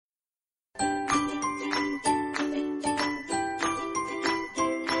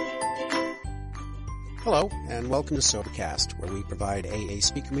Hello, and welcome to SoberCast, where we provide AA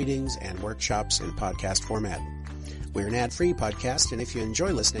speaker meetings and workshops in podcast format. We're an ad-free podcast, and if you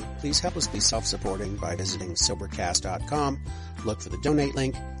enjoy listening, please help us be self-supporting by visiting Sobercast.com, look for the donate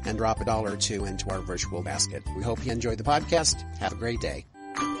link, and drop $1 or $2 into our virtual basket. We hope you enjoy the podcast. Have a great day.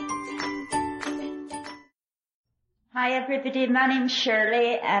 Hi everybody, my name's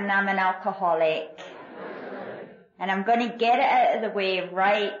Shirley and I'm an alcoholic. And I'm going to get it out of the way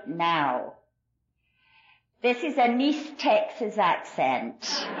right now. This is an East Texas accent.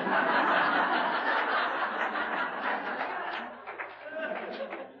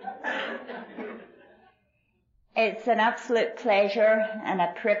 It's an absolute pleasure and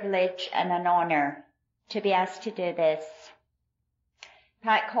a privilege and an honor to be asked to do this.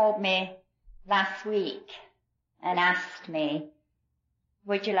 Pat called me last week and asked me,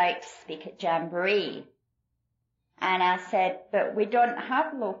 would you like to speak at Jamboree? And I said, but we don't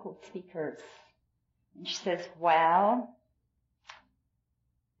have local speakers. And she says, well,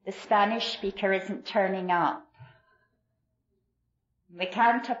 the Spanish speaker isn't turning up. We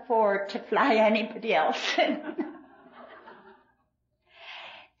can't afford to fly anybody else in.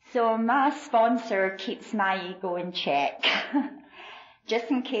 So my sponsor keeps my ego in check,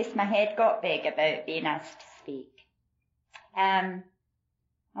 just in case my head got big about being asked to speak. I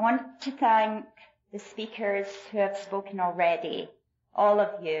want to thank the speakers who have spoken already, all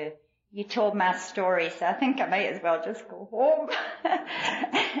of you. You told my story, so I think I might as well just go home.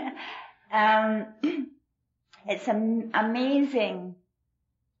 It's amazing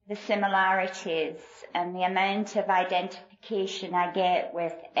the similarities and the amount of identification I get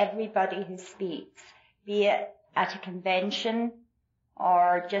with everybody who speaks, be it at a convention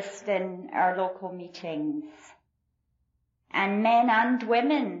or just in our local meetings. And men and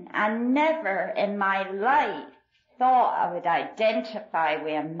women, I never in my life thought I would identify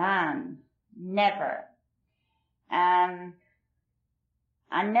with a man. Never. I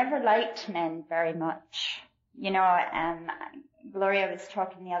never liked men very much. You know, Gloria was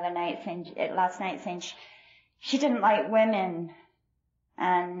talking the other night, last night, saying she didn't like women.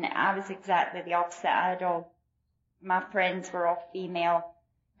 And I was exactly the opposite. My friends were all female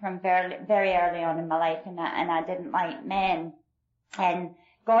from very, very early on in my life, and I didn't like men. And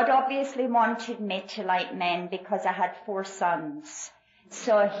God obviously wanted me to like men because I had 4 sons.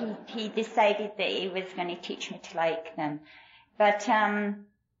 So he decided that he was going to teach me to like them. But,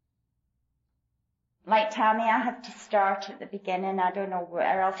 like Tammy, I have to start at the beginning. I don't know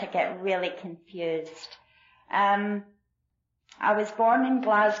where else I get really confused. I was born in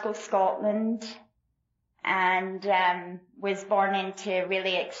Glasgow, Scotland, and was born into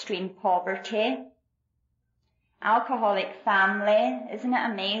really extreme poverty. Alcoholic family. Isn't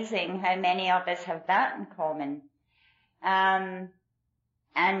it amazing how many of us have that in common? And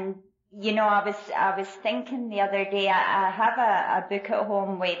you know, I was thinking the other day, I have a book at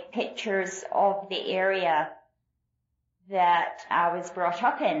home with pictures of the area that I was brought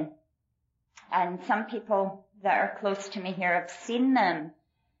up in. And some people that are close to me here have seen them.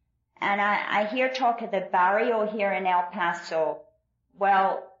 And I hear talk of the barrio here in El Paso.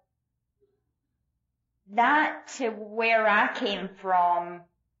 Well, that to where I came from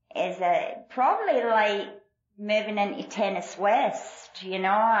is probably like moving into Tennis West, you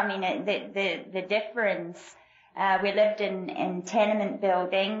know. I mean, the difference. We lived in tenement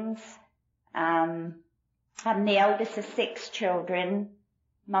buildings. I'm the eldest of 6 children.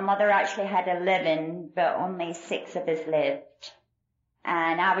 My mother actually had 11, but only 6 of us lived.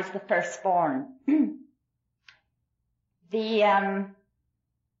 And I was the firstborn.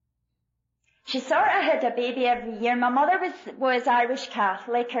 She sort of had a baby every year. My mother was Irish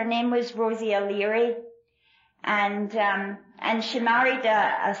Catholic. Her name was Rosie O'Leary. And she married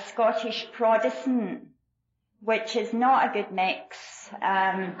a Scottish Protestant, which is not a good mix.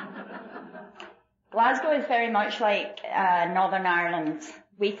 Glasgow is very much like, Northern Ireland.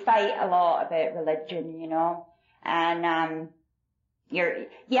 We fight a lot about religion, you know. And,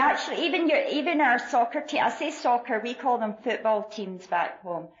 even our soccer team, I say soccer, we call them football teams back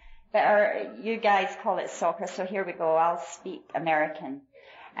home. But you guys call it soccer, so here we go. I'll speak American.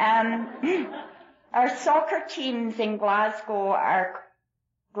 Our soccer teams in Glasgow are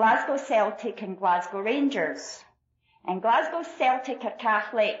Glasgow Celtic and Glasgow Rangers. And Glasgow Celtic are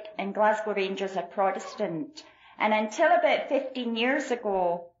Catholic and Glasgow Rangers are Protestant. And until about 15 years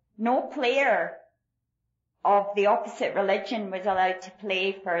ago, no player of the opposite religion was allowed to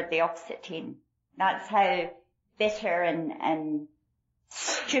play for the opposite team. That's how bitter and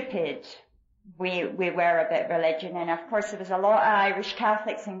stupid we were about religion. And of course there was a lot of Irish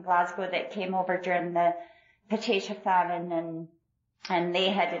Catholics in Glasgow that came over during the potato famine and they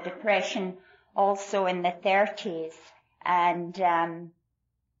had a depression also in the 30s. And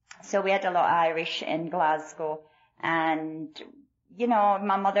so we had a lot of Irish in Glasgow. And, you know,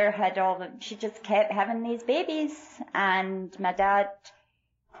 my mother had she just kept having these babies. And my dad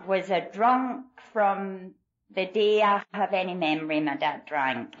was a drunk from the day I have any memory. My dad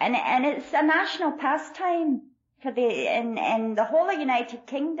drank. And it's a national pastime in the whole of United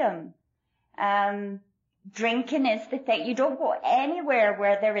Kingdom. Drinking is the thing. You don't go anywhere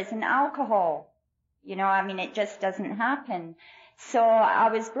where there isn't alcohol. You know, I mean, it just doesn't happen. So I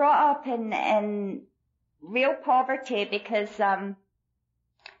was brought up in real poverty because,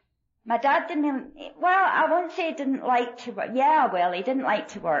 my dad I won't say he didn't like to work. Yeah, well, he didn't like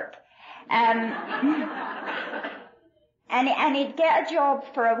to work. And he'd get a job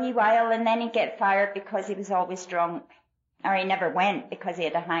for a wee while and then he'd get fired because he was always drunk. Or he never went because he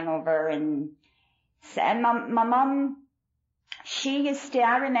had a hangover. And my mum,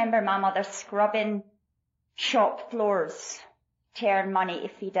 I remember my mother scrubbing shop floors to earn money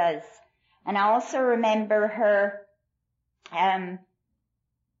if he does. And I also remember her,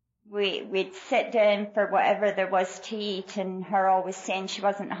 we'd sit down for whatever there was to eat and her always saying she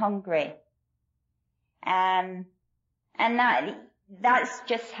wasn't hungry. And that's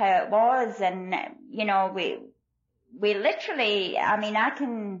just how it was. And, you know, we literally, I mean, I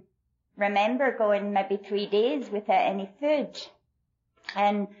can remember going maybe 3 days without any food.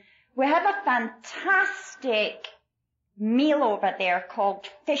 And we have a fantastic meal over there called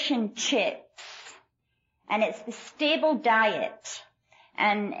fish and chips. And it's the stable diet.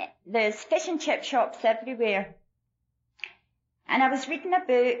 And there's fish and chip shops everywhere. And I was reading a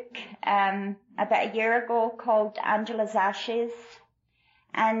book about a year ago called Angela's Ashes.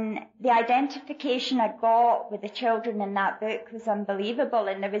 And the identification I got with the children in that book was unbelievable.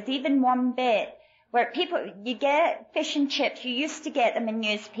 And there was even one bit where you get fish and chips. You used to get them in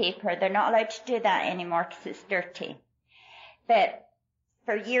newspaper. They're not allowed to do that anymore because it's dirty. But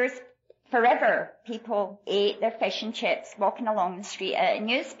for years, forever, people ate their fish and chips walking along the street out of a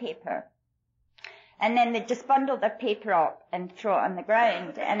newspaper. And then they just bundle their paper up and throw it on the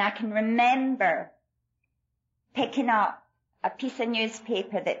ground. And I can remember picking up a piece of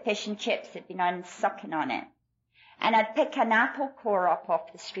newspaper that fish and chips had been on and sucking on it. And I'd pick an apple core up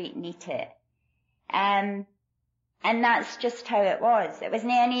off the street and eat it. And that's just how it was. It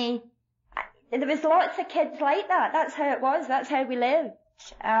wasn't there was lots of kids like that. That's how it was. That's how we lived.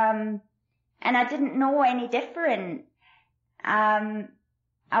 And I didn't know any different. I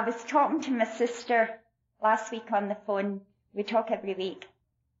was talking to my sister last week on the phone. We talk every week.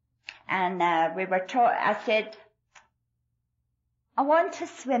 And I said, I want a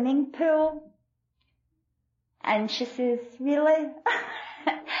swimming pool. And she says, really?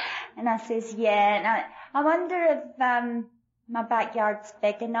 And I says, yeah. And I wonder if my backyard's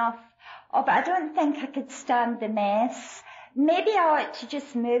big enough. Oh, but I don't think I could stand the mess. Maybe I ought to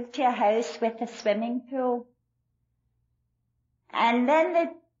just move to a house with a swimming pool. And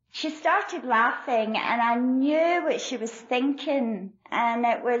then she started laughing and I knew what she was thinking. And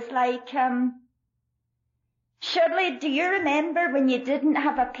it was like, Shirley, do you remember when you didn't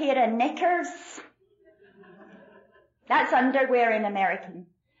have a pair of knickers? That's underwear in American.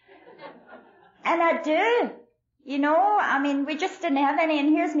 And I do. You know, I mean, we just didn't have any, and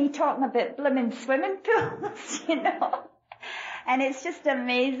here's me talking about blooming swimming pools, you know. And it's just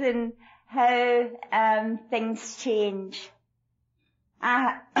amazing how things change.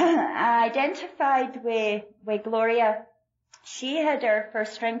 I identified with Gloria. She had her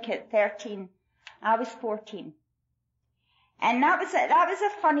first drink at 13. I was 14. And that was a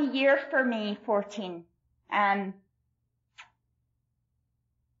funny year for me, 14.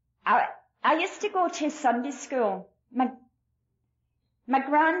 I used to go to Sunday school. My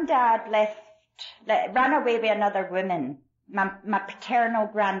granddad ran away with another woman. My paternal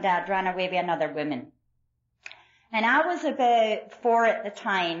granddad ran away with another woman. And I was about 4 at the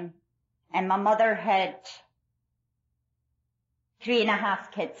time, and my mother had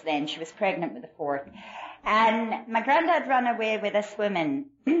 3.5 kids then. She was pregnant with the 4th. And my granddad ran away with this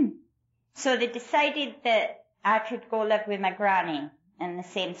woman. So they decided that I could go live with my granny in the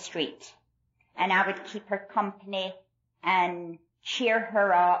same street. And I would keep her company and cheer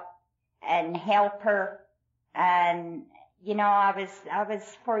her up and help her. And, you know, I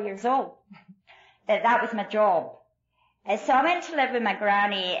was 4 years old. That was my job. And so I went to live with my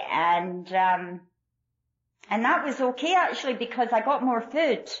granny and that was okay actually because I got more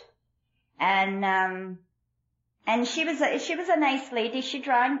food. And she was a nice lady. She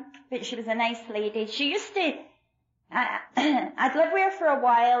drank, but she was a nice lady. She used to, I'd live there for a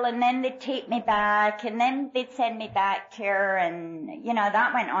while, and then they'd take me back, and then they'd send me back to her, and,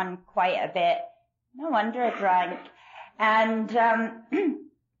 that went on quite a bit. No wonder I drank. And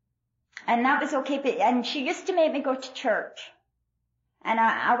and that was okay, and she used to make me go to church. And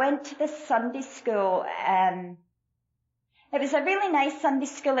I went to this Sunday school, it was a really nice Sunday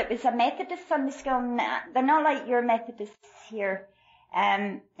school. It was a Methodist Sunday school, and they're not like your Methodists here.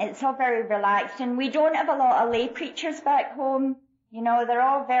 It's all very relaxed, and we don't have a lot of lay preachers back home. They're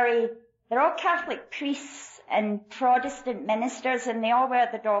all Catholic priests and Protestant ministers, and they all wear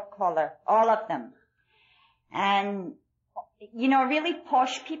the dog collar, all of them. And, really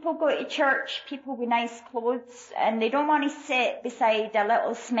posh people go to church, people with nice clothes, and they don't want to sit beside a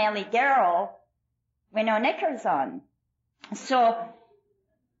little smelly girl with no knickers on. So,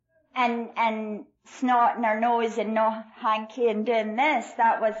 and snorting her nose and no hanky and doing this,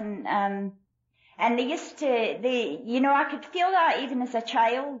 that wasn't, and I could feel that even as a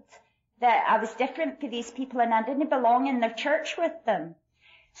child, that I was different for these people and I didn't belong in their church with them.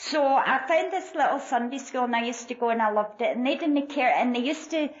 So I found this little Sunday school, and I used to go, and I loved it, and they didn't care, and they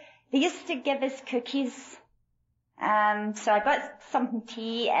used to give us cookies. So I got something to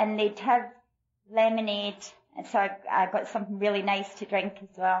eat, and they'd have lemonade, and so I got something really nice to drink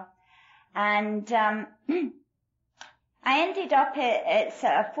as well. And I ended up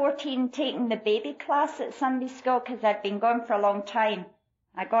at 14 taking the baby class at Sunday school, because I'd been going for a long time.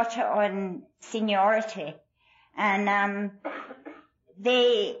 I got it on seniority. And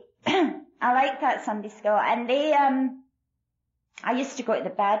I liked that Sunday school, and I used to go to the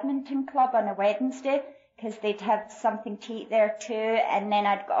badminton club on a Wednesday, because they'd have something to eat there too, and then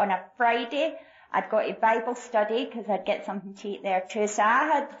on a Friday, I'd go to Bible study, because I'd get something to eat there too. So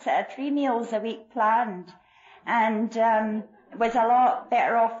I had 3 meals a week planned, and was a lot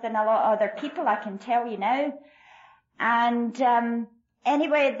better off than a lot of other people, I can tell you now. And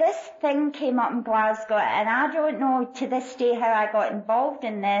anyway, this thing came up in Glasgow, and I don't know to this day how I got involved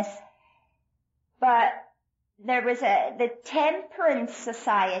in this, but there was the Temperance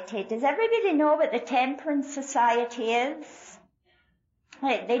Society. Does everybody know what the Temperance Society is?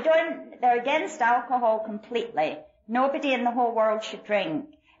 They're against alcohol completely. Nobody in the whole world should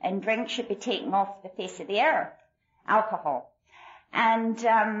drink, and drink should be taken off the face of the earth, alcohol. And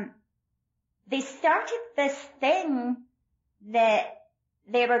they started this thing that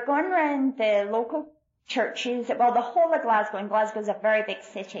they were going around the local churches, well, the whole of Glasgow, and Glasgow's a very big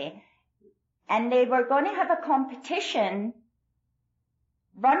city, and they were going to have a competition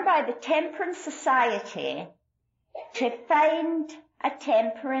run by the Temperance Society to find a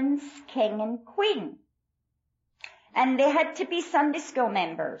temperance king and queen. And they had to be Sunday school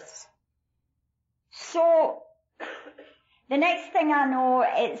members. So the next thing I know,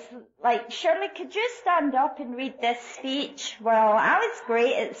 it's like, Shirley, could you stand up and read this speech? Well, I was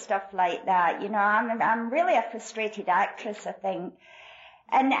great at stuff like that. I'm really a frustrated actress, I think.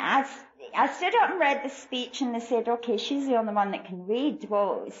 And I stood up and read the speech, and they said, okay, she's the only one that can read.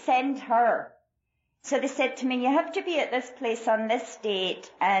 Well, send her. So they said to me, you have to be at this place on this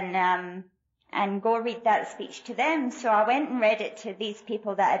date, and go read that speech to them. So I went and read it to these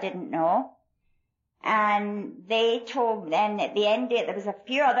people that I didn't know. And they told, then at the end of it, there was a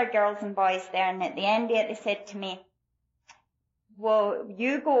few other girls and boys there, and at the end of it, they said to me, well,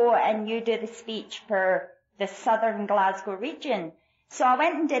 you go and you do the speech for the southern Glasgow region. So I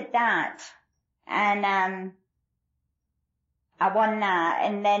went and did that, and I won that,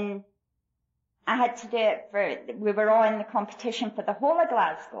 and then I had to do it we were all in the competition for the whole of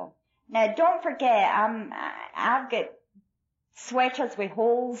Glasgow. Now, don't forget, I've got sweaters with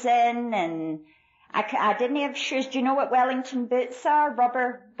holes in, and I didn't have shoes. Do you know what Wellington boots are?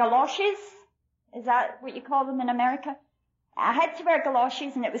 Rubber galoshes? Is that what you call them in America? I had to wear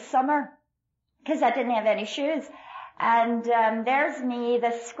galoshes, and it was summer, because I didn't have any shoes. And there's me,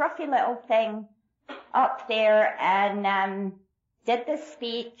 this scruffy little thing up there, and did this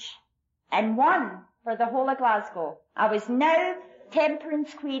speech, and won for the whole of Glasgow. I was now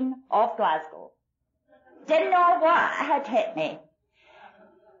Temperance Queen of Glasgow. Didn't know what had hit me.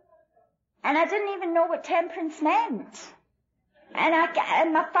 And I didn't even know what temperance meant.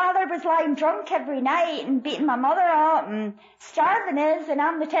 And my father was lying drunk every night and beating my mother up and starving us, and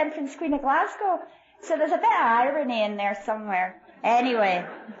I'm the Temperance Queen of Glasgow. So there's a bit of irony in there somewhere. Anyway,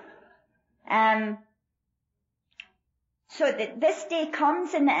 so this day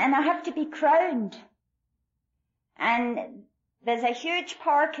comes, and I have to be crowned. And there's a huge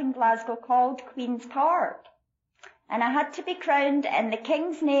park in Glasgow called Queen's Park. And I had to be crowned, and the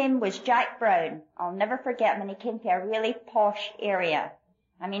king's name was Jack Brown. I'll never forget when he came to a really posh area.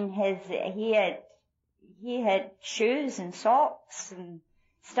 I mean, he he had shoes and socks and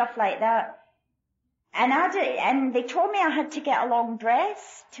stuff like that. And they told me I had to get a long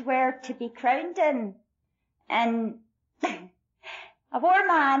dress to wear to be crowned in. And I wore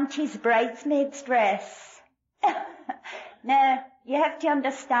my auntie's bridesmaid's dress. Now, you have to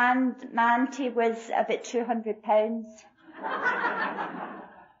understand, my auntie was about 200 pounds.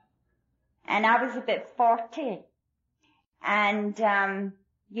 And I was about 40. And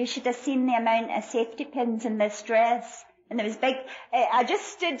you should have seen the amount of safety pins in this dress. And it was big. I just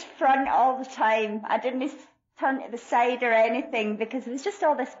stood front all the time. I didn't turn to the side or anything because it was just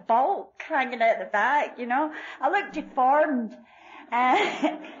all this bulk hanging out the back, you know. I looked deformed.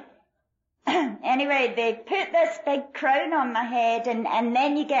 Anyway, they put this big crown on my head and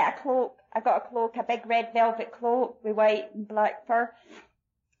then you get a cloak. I got a cloak, a big red velvet cloak with white and black fur.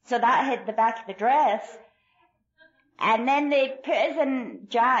 So that hid the back of the dress. And then they put us in,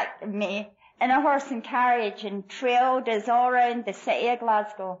 Jack and me, in a horse and carriage and trailed us all around the city of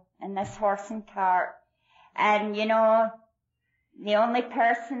Glasgow in this horse and cart. And, you know, the only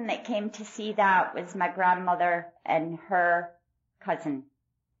person that came to see that was my grandmother and her cousin.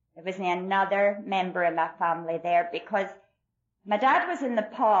 There wasn't another member of my family there because my dad was in the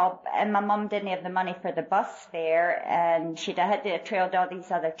pub and my mum didn't have the money for the bus fare and she'd had to have trailed all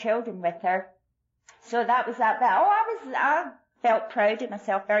these other children with her. So that was that. I felt proud of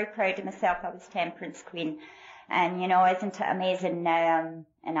myself, very proud of myself. I was Temperance Queen. And, you know, isn't it amazing now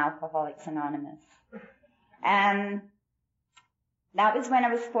in Alcoholics Anonymous? That was when I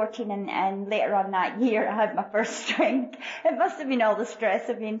was 14 and later on that year I had my first drink. It must have been all the stress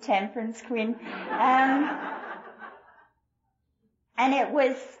of being Temperance Queen. And it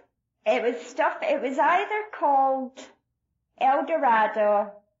was stuff, it was either called El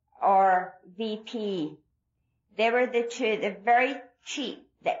Dorado or VP. They were the two. They're very cheap.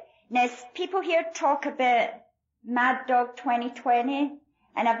 Now, people here talk about Mad Dog 2020,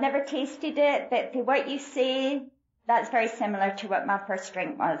 and I've never tasted it, but what you say, that's very similar to what my first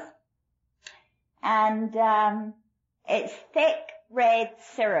drink was. And it's thick red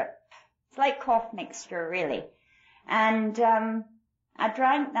syrup. It's like cough mixture, really. And I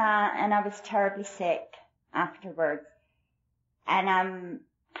drank that, and I was terribly sick afterwards. And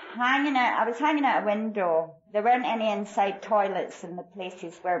I was hanging out a window. There weren't any inside toilets in the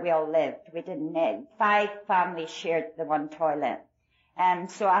places where we all lived. We didn't, 5 families shared the one toilet. And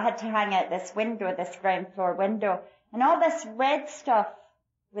so I had to hang out this window, this ground floor window, and all this red stuff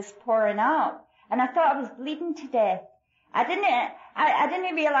was pouring out. And I thought I was bleeding to death. I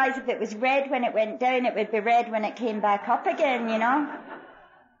didn't realize if it was red when it went down, it would be red when it came back up again, you know.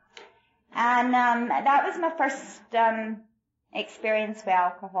 And that was my first experience with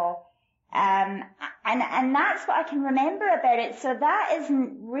alcohol. And that's what I can remember about it. So that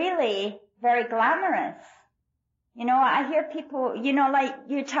isn't really very glamorous. You know, I hear people, you know, like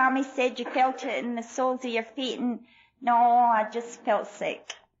you, Tommy, said you felt it in the soles of your feet, and no, I just felt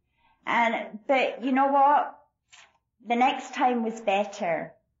sick. But you know what? The next time was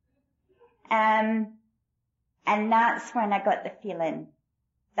better. And that's when I got the feeling.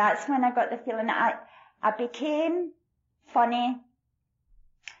 That's when I got the feeling. I became funny.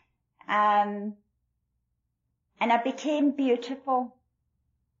 And I became beautiful.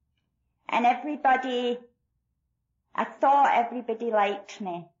 And I thought everybody liked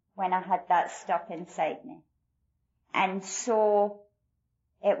me when I had that stuff inside me. And so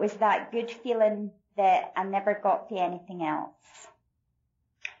it was that good feeling that I never got to anything else.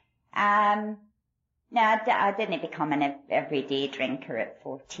 Now, I didn't become an everyday drinker at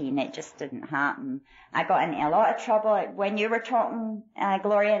 14. It just didn't happen. I got into a lot of trouble. When you were talking,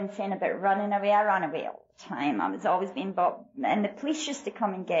 Gloria, and saying about running away, I ran away all the time. I was always being bought, and the police used to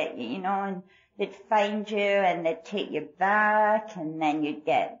come and get you, you know, and they'd find you and they'd take you back, and then you'd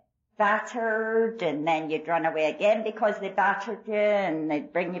get battered, and then you'd run away again because they battered you, and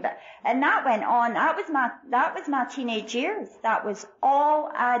they'd bring you back. And that went on. That was my teenage years. That was all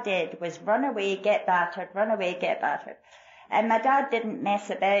I did, was run away, get battered, run away, get battered. And my dad didn't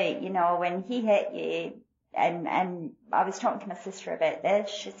mess about, you know, when he hit you. And I was talking to my sister about this.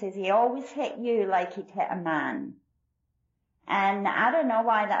 She says he always hit you like he'd hit a man. And I don't know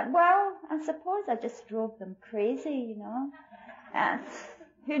why that, well, I suppose I just drove them crazy, you know.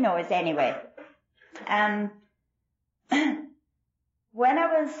 Who knows, anyway. When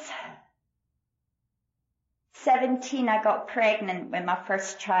I was 17, I got pregnant with my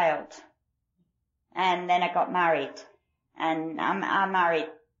first child. And then I got married. And I married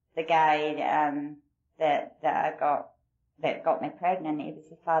the guy that got me pregnant. He was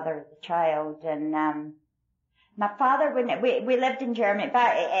the father of the child. And my father, when we lived in Germany,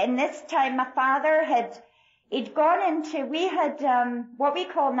 but in this time my father had he'd gone into, we had what we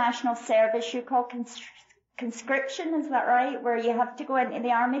call national service, you call conscription, is that right? Where you have to go into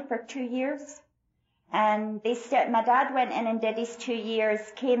the army for 2 years. And my dad went in and did his 2 years,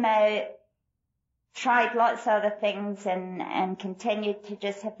 came out, tried lots of other things and continued to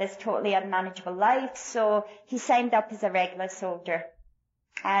just have this totally unmanageable life. So he signed up as a regular soldier.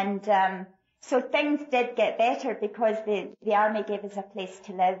 And so things did get better because the army gave us a place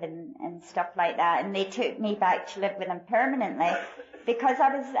to live and stuff like that. And they took me back to live with them permanently because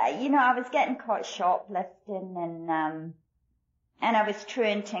I was getting caught shoplifting and I was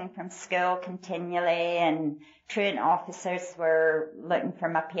truanting from school continually, and truant officers were looking for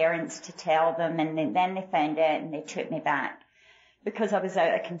my parents to tell them, and then they found out and they took me back because I was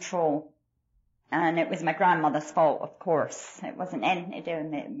out of control. And it was my grandmother's fault, of course. It wasn't anything to do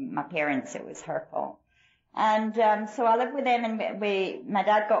with my parents, it was her fault. And so I lived with them, and my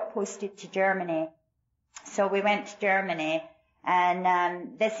dad got posted to Germany. So we went to Germany,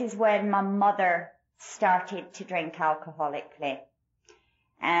 and this is when my mother started to drink alcoholically.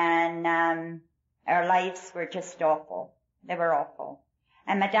 And our lives were just awful. They were awful.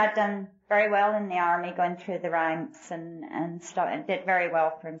 And my dad done very well in the army, going through the ranks and stuff, and did very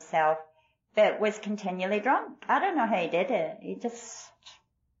well for himself, but was continually drunk. I don't know how he did it. He just,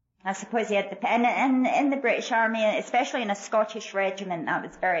 I suppose he had and in the British Army, especially in a Scottish regiment, that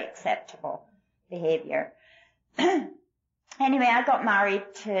was very acceptable behaviour. Anyway, I got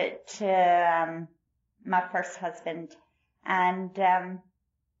married to my first husband, and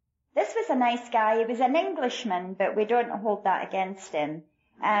this was a nice guy. He was an Englishman, but we don't hold that against him.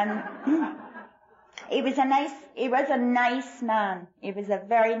 He was a nice man. He was a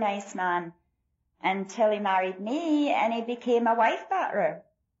very nice man until he married me, and he became a wife batterer.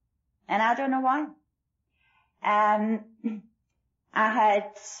 And I don't know why.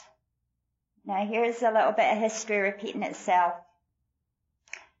 Now here's a little bit of history repeating itself.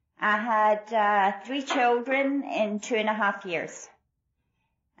 I had 3 children in 2.5 years.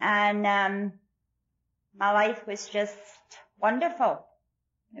 And my life was just wonderful.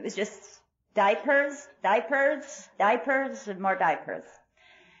 It was just diapers, and more diapers.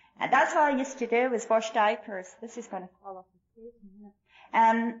 And that's all I used to do, was wash diapers. This is going to fall off the page in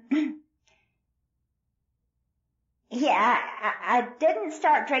a minute. I didn't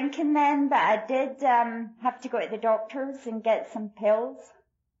start drinking then, but I did have to go to the doctors and get some pills.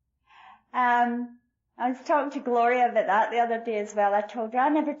 I was talking to Gloria about that the other day as well. I told her I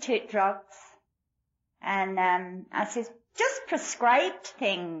never took drugs. And I said, just prescribed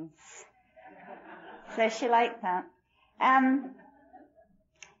things. So she liked that.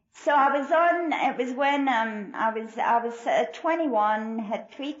 So I was on, it was when I was 21,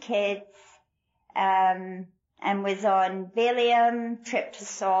 had 3 kids, and was on Valium,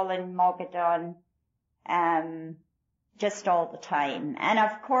 Triptysol and Mogadon, just all the time. And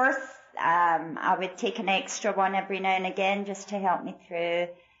of course, I would take an extra one every now and again just to help me through.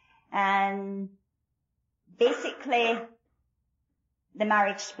 And basically, the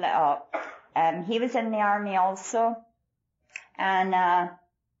marriage split up. He was in the army also. And I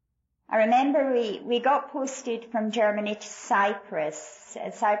remember we got posted from Germany to Cyprus.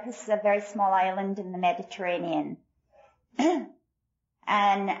 Cyprus is a very small island in the Mediterranean.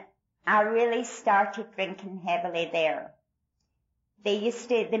 And I really started drinking heavily there. They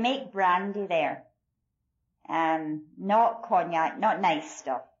make brandy there. Not cognac, not nice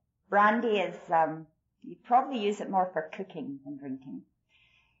stuff. Brandy is, you probably use it more for cooking than drinking.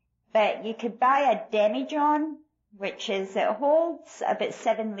 But you could buy a demijohn, which is, it holds about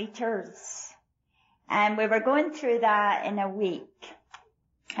 7 litres. And we were going through that in a week,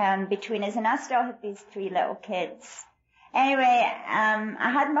 between us, and I still had these 3 little kids. Anyway, I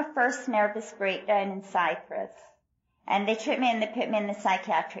had my first nervous breakdown in Cyprus. And they took me and they put me in the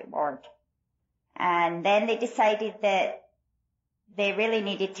psychiatric ward. And then they decided that they really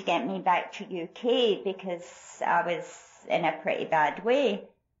needed to get me back to UK because I was in a pretty bad way.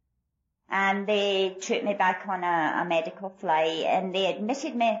 And they took me back on a medical flight, and they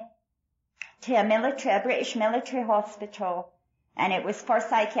admitted me to a British military hospital, and it was for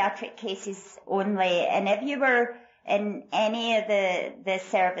psychiatric cases only. And if you were in any of the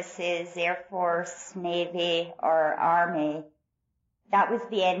services, Air Force, Navy or Army, that was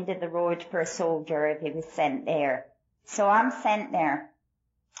the end of the road for a soldier if he was sent there. So I'm sent there,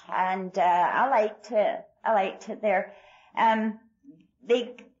 and I liked it there.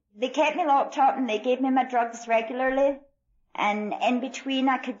 They kept me locked up, and they gave me my drugs regularly, and in between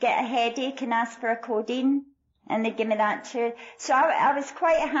I could get a headache and ask for a codeine, and they'd give me that too. So I was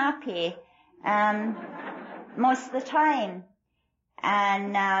quite happy most of the time.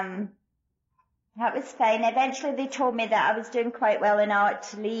 And That was fine. Eventually they told me that I was doing quite well and I ought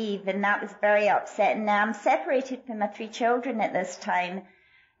to leave, and that was very upsetting. Now I'm separated from my 3 children at this time,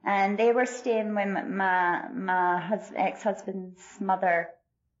 and they were staying with my ex-husband's mother,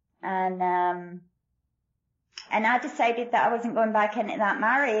 and I decided that I wasn't going back into that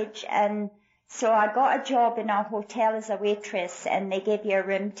marriage, and so I got a job in a hotel as a waitress, and they gave you a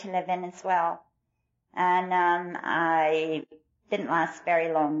room to live in as well. And I didn't last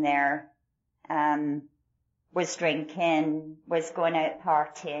very long there. Was drinking, was going out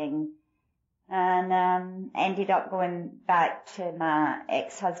partying, and ended up going back to my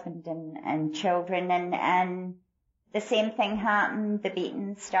ex-husband and children, and the same thing happened. The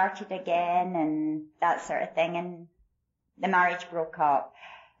beating started again and that sort of thing, and the marriage broke up.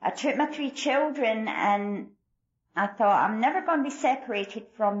 I took my 3 children and I thought, I'm never going to be separated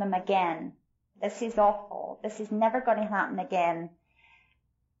from them again. This is awful. This is never going to happen again.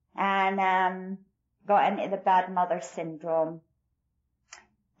 And got into the bad mother syndrome.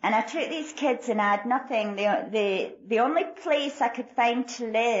 And I took these kids and I had nothing. The only place I could find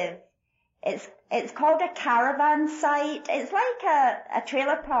to live, it's called a caravan site. It's like a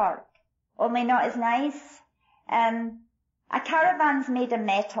trailer park, only not as nice. A caravan's made of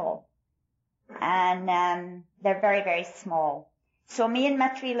metal, and they're very, very small. So me and my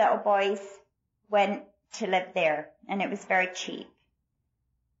 3 little boys went to live there, and it was very cheap.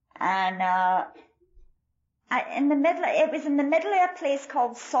 And it was in the middle of a place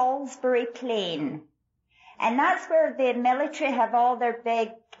called Salisbury Plain. And that's where the military have all their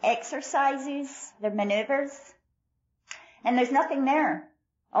big exercises, their maneuvers. And there's nothing there.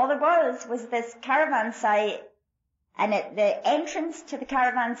 All there was this caravan site, and the entrance to the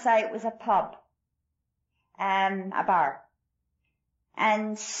caravan site was a pub, a bar.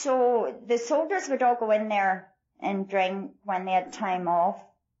 And so the soldiers would all go in there and drink when they had time off.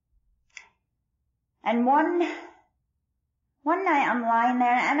 And one night I'm lying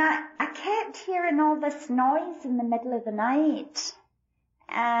there, and I kept hearing all this noise in the middle of the night.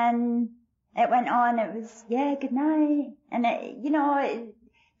 And it went on, it was, yeah, good night. And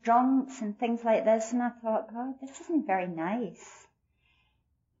drunks and things like this. And I thought, God, this isn't very nice.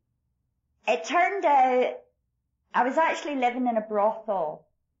 It turned out I was actually living in a brothel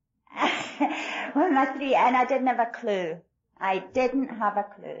with my 3, and I didn't have a clue. I didn't have a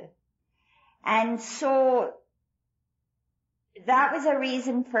clue. And so that was a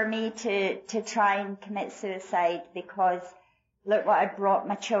reason for me to try and commit suicide, because look what I brought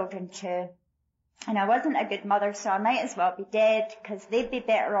my children to. And I wasn't a good mother, so I might as well be dead, because they'd be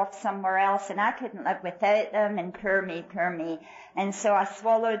better off somewhere else, and I couldn't live without them, and poor me. And so I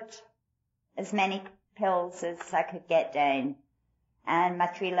swallowed as many pills as I could get down. And my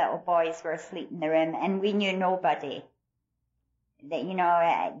 3 little boys were asleep in the room, and we knew nobody.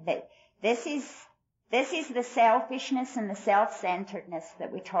 That this is the selfishness and the self-centeredness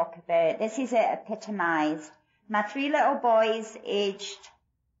that we talk about. This is it epitomized. My 3 little boys, aged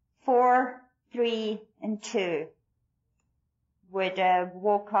 4, 3, and 2, would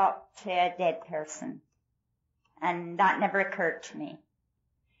woke up to a dead person. And that never occurred to me.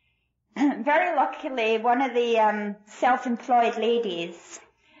 Very luckily, one of the self-employed ladies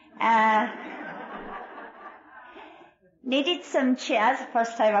needed some change. That's the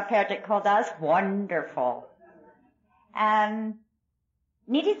first time I've heard it called. That's wonderful.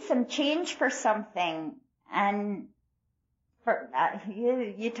 Needed some change for something. And for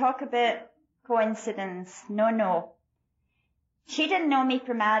you talk about coincidence. No. She didn't know me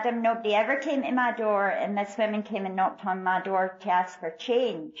from Adam. Nobody ever came to my door, and this woman came and knocked on my door to ask for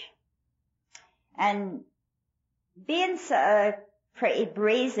change. And being so pretty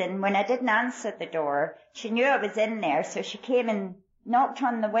brazen, when I didn't answer the door, she knew I was in there, so she came and knocked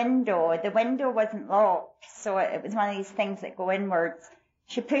on the window. The window wasn't locked, so it was one of these things that go inwards.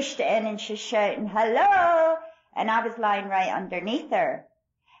 She pushed it in and she's shouting, "Hello!" And I was lying right underneath her.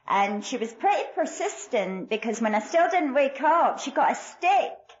 And she was pretty persistent, because when I still didn't wake up, she got a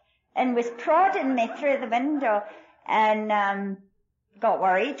stick and was prodding me through the window, and got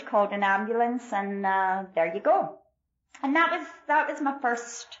worried, called an ambulance, and there you go. And that was my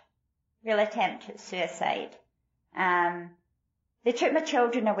first real attempt at suicide. They took my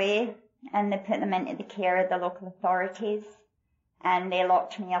children away and they put them into the care of the local authorities, and they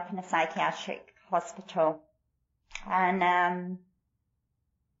locked me up in a psychiatric hospital. And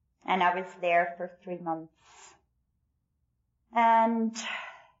I was there for 3 months. And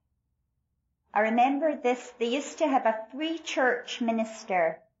I remember this, they used to have a free church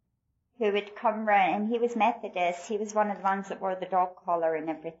minister who would come round, and he was Methodist. He was one of the ones that wore the dog collar and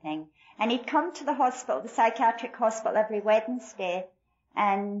everything. And he'd come to the hospital, the psychiatric hospital, every Wednesday,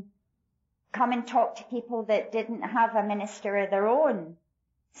 and come and talk to people that didn't have a minister of their own.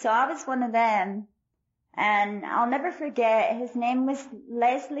 So I was one of them. And I'll never forget, his name was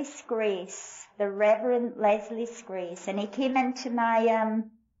Leslie Grace, the Reverend Leslie Grace. And he came into my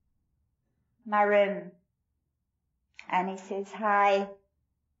room. And he says, "Hi,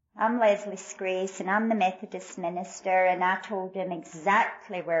 I'm Leslie Grace, and I'm the Methodist minister." And I told him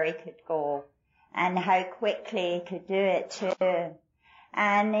exactly where he could go and how quickly he could do it too.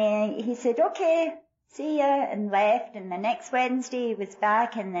 And he said, "Okay, see ya," and left. And the next Wednesday he was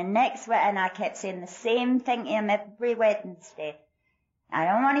back, and and I kept saying the same thing to him every Wednesday. "I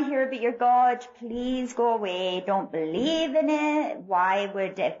don't want to hear about your God. Please go away. Don't believe in it.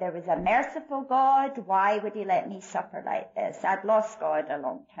 If there was a merciful God, why would he let me suffer like this?" I'd lost God a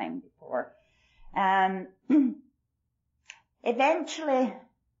long time before. Eventually,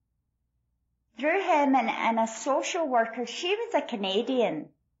 through him and a social worker, she was a Canadian.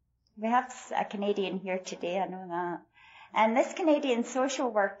 We have a Canadian here today, I know that. And this Canadian social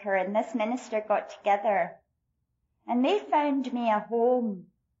worker and this minister got together, and they found me a home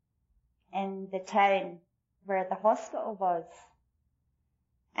in the town where the hospital was.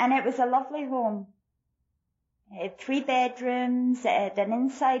 And it was a lovely home. It had 3 bedrooms, it had an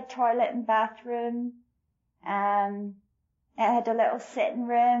inside toilet and bathroom, it had a little sitting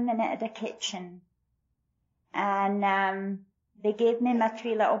room, and it had a kitchen. And they gave me my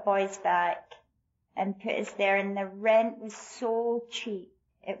 3 little boys back and put us there, and the rent was so cheap.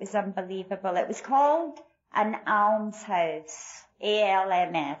 It was unbelievable. It was called an almshouse,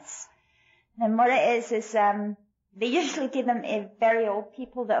 ALMS. And what it is they usually give them to very old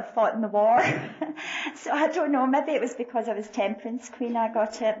people that have fought in the war. So I don't know, maybe it was because I was temperance queen I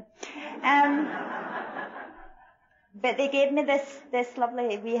got it. But they gave me this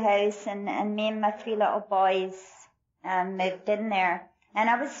lovely wee house, and me and my 3 little boys moved in there. And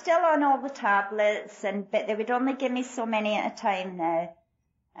I was still on all the tablets, but they would only give me so many at a time now.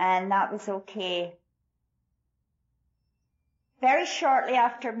 And that was okay. Very shortly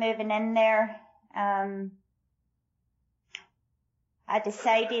after moving in there, I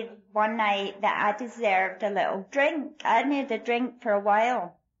decided one night that I deserved a little drink. I hadn't had a drink for a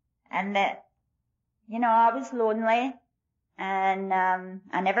while. And that, I was lonely, and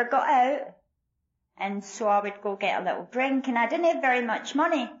I never got out. And so I would go get a little drink, and I didn't have very much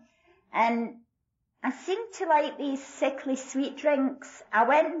money. And I seemed to like these sickly sweet drinks. I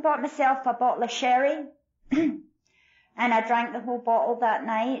went and bought myself a bottle of sherry, and I drank the whole bottle that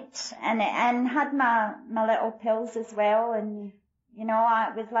night, and had my little pills as well. And,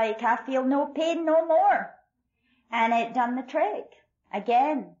 I was like, I feel no pain no more. And it done the trick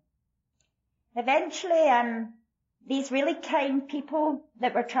again. Eventually, these really kind people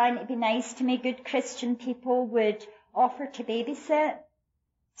that were trying to be nice to me, good Christian people, would offer to babysit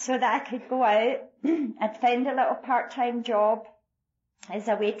so that I could go out. I'd found a little part-time job as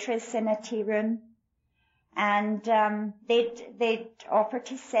a waitress in a tea room. And they'd offer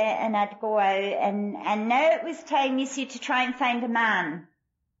to sit, and I'd go out. And now it was time, you see, to try and find a man.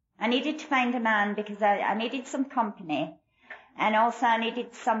 I needed to find a man because I needed some company. And also I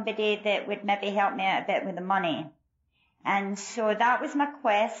needed somebody that would maybe help me out a bit with the money. And so that was my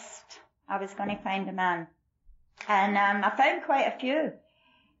quest. I was going to find a man. And I found quite a few.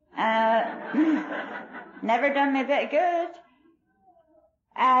 Never done me a bit of good.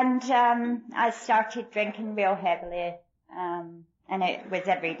 And I started drinking real heavily. And it was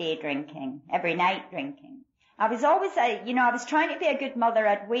everyday drinking, every night drinking. I was always, I was trying to be a good mother.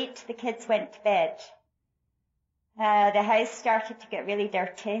 I'd wait till the kids went to bed. The house started to get really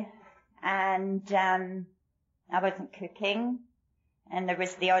dirty, and I wasn't cooking, and there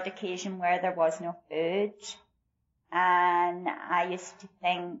was the odd occasion where there was no food. And I used to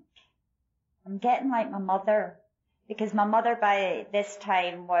think, I'm getting like my mother, because my mother by this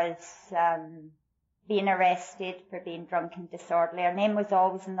time was being arrested for being drunk and disorderly. Her name was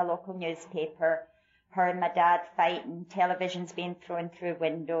always in the local newspaper. Her and my dad fighting, televisions being thrown through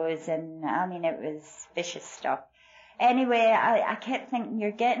windows, and it was vicious stuff. Anyway, I kept thinking,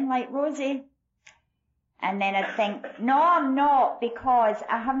 you're getting like Rosie. And then I'd think, no, I'm not, because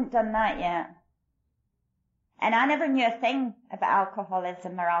I haven't done that yet. And I never knew a thing about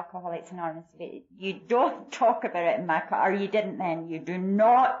alcoholism or Alcoholics Anonymous. You don't talk about it in my class, or you didn't then. You do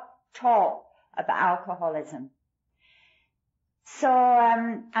not talk about alcoholism. So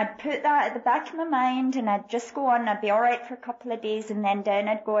I'd put that at the back of my mind, and I'd just go on. I'd be all right for a couple of days, and then down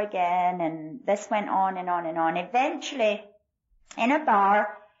I'd go again. And this went on and on and on. Eventually, in a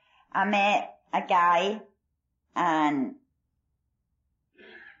bar, I met a guy, and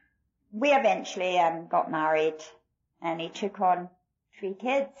we eventually got married, and he took on 3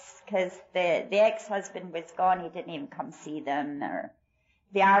 kids, because the ex-husband was gone. He didn't even come see them, or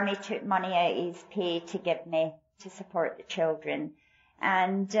the army took money out of his pay to give me to support the children.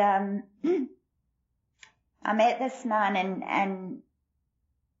 And I met this man, and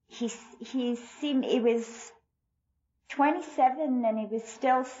he was 27 and he was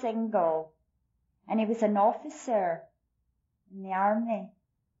still single, and he was an officer in the army.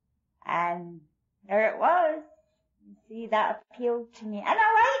 And there it was. You see, that appealed to me. And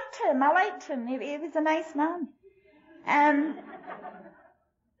I liked him. He was a nice man.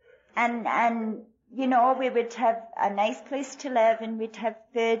 And, you know, we would have a nice place to live, and we'd have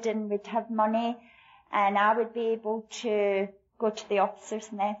food, and we'd have money, and I would be able to go to the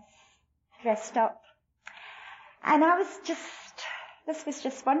officers' mess dressed up. And this was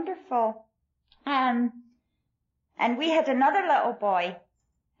just wonderful. And we had another little boy,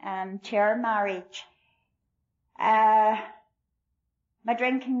 to our marriage. My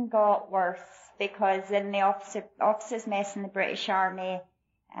drinking got worse, because in the officers' mess in the British Army,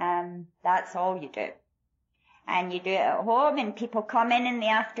 that's all you do. And you do it at home, and people come in the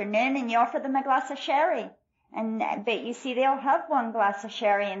afternoon and you offer them a glass of sherry. But you see, they'll have one glass of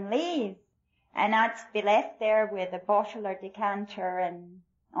sherry and leave. And I'd be left there with a bottle or decanter and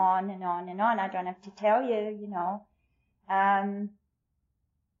on and on and on. I don't have to tell you, you know.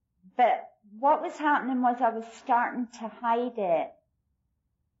 But what was happening was I was starting to hide it.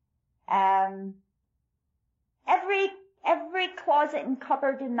 Every closet and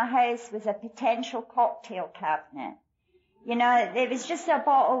cupboard in the house was a potential cocktail cabinet. You know, there was just a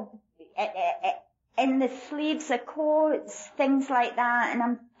bottle in the sleeves of coats, things like that.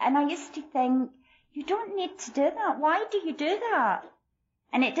 And I used to think, you don't need to do that. Why do you do that?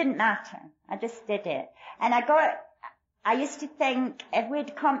 And it didn't matter. I just did it. And I used to think, if we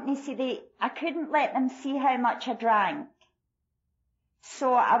had company, I couldn't let them see how much I drank.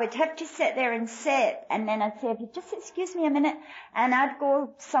 So I would have to sit there and sit, and then I'd say, if you just excuse me a minute, and I'd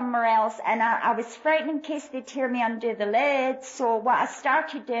go somewhere else, and I was frightened in case they'd hear me undo the lid. So what I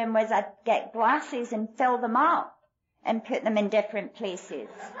started doing was I'd get glasses and fill them up and put them in different places.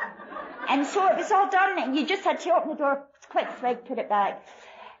 And so it was all done, and you just had to open the door, quick swig, put it back.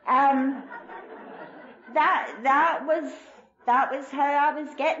 That was how I was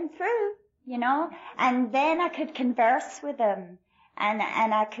getting through, you know. And then I could converse with them. And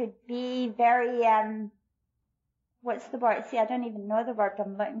I could be very, what's the word? See, I don't even know the word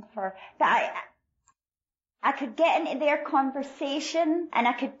I'm looking for. But I could get into their conversation, and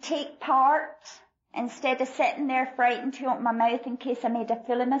I could take part instead of sitting there frightened to open my mouth in case I made a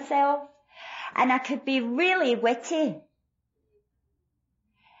fool of myself. And I could be really witty.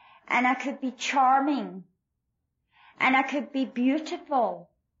 And I could be charming. And I could be beautiful.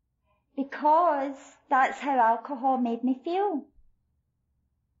 Because that's how alcohol made me feel.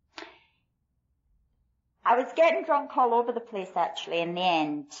 I was getting drunk all over the place, actually, in the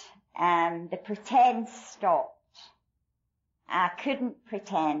end. The pretend stopped. I couldn't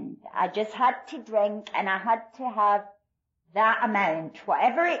pretend. I just had to drink, and I had to have that amount.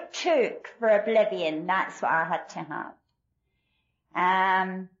 Whatever it took for oblivion, that's what I had to have.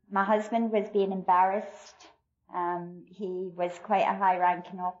 My husband was being embarrassed. He was quite a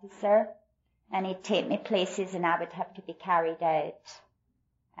high-ranking officer, and he'd take me places, and I would have to be carried out.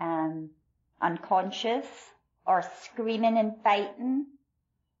 Unconscious, or screaming and fighting,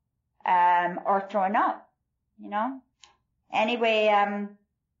 or throwing up, you know. Anyway,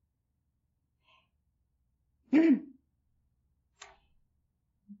 the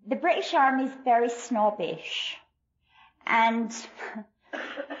British Army is very snobbish, and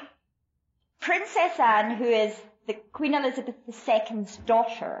Princess Anne, who is the Queen Elizabeth II's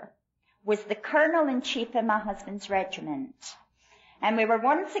daughter, was the colonel-in-chief of my husband's regiment. And we were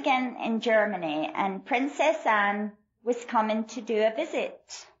once again in Germany, and Princess Anne was coming to do a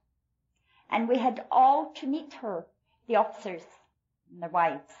visit. And we had all to meet her, the officers and their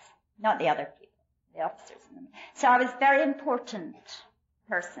wives, not the other people, the officers. So I was a very important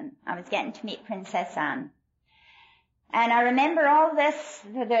person. I was getting to meet Princess Anne. And I remember all this,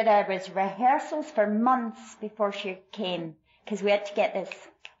 that there was rehearsals for months before she came, because we had to get this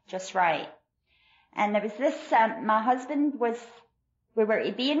just right. And there was this, my husband we were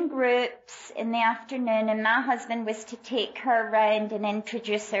to be in groups in the afternoon, and my husband was to take her round and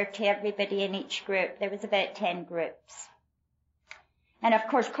introduce her to everybody in each group. There was about 10 groups. And of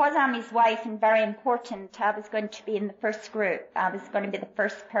course, because I'm his wife and very important, I was going to be in the first group. I was going to be the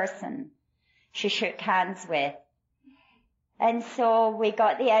first person she shook hands with. And so we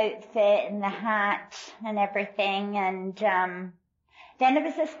got the outfit and the hat and everything, and then there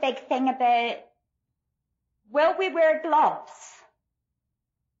was this big thing about, will we wear gloves?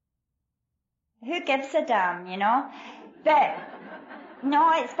 who gives a damn, you know? But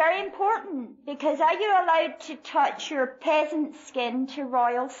no, it's very important, because are you allowed to touch your peasant skin to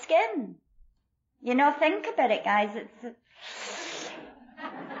royal skin? You know, think about it, guys.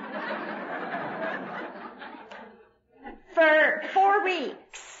 For 4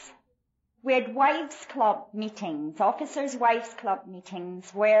 weeks, we had wives' club meetings, officers' wives' club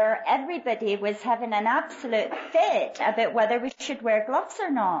meetings, where everybody was having an absolute fit about whether we should wear gloves or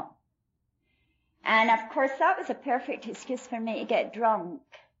not. And of course, that was a perfect excuse for me to get drunk,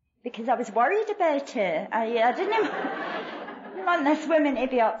 because I was worried about it. I didn't want this woman to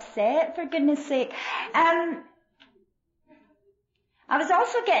be upset, for goodness sake. I was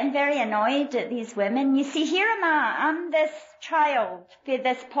also getting very annoyed at these women. You see, here I'm this child with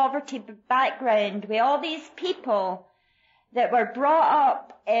this poverty background, with all these people that were brought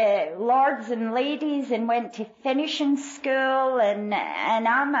up lords and ladies and went to finishing school, and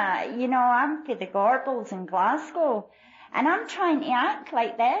I'm for the Gorbals in Glasgow, and I'm trying to act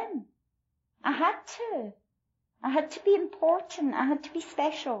like them. I had to be important. I had to be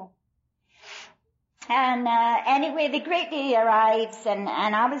special. And anyway, the great day arrives, and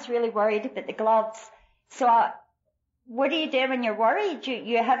I was really worried about the gloves. So what do you do when you're worried?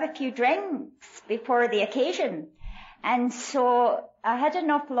 You have a few drinks before the occasion. And so I had an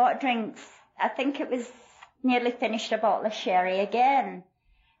awful lot of drinks. I think it was nearly finished a bottle of sherry again.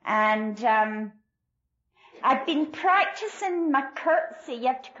 And I'd been practicing my curtsy. You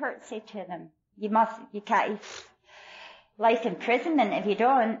have to curtsy to them. You can't, life imprisonment if you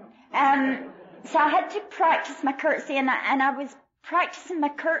don't. So I had to practice my curtsy, and I was practicing my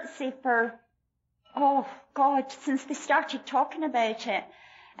curtsy for, since they started talking about it.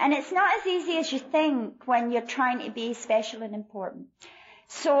 And it's not as easy as you think when you're trying to be special and important.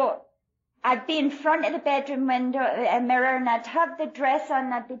 So I'd be in front of the bedroom window, a mirror, and I'd have the dress on,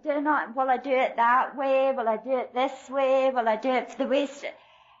 and I'd be doing it, will I do it that way? Will I do it this way? Will I do it for the waist?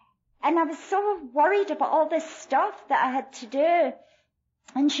 And I was so worried about all this stuff that I had to do.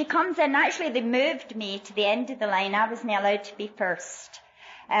 And she comes in. Actually, they moved me to the end of the line. I wasn't allowed to be first.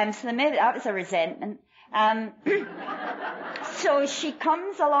 So they moved, that was a resentment. So she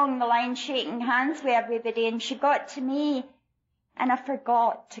comes along the line shaking hands with everybody, and she got to me, and I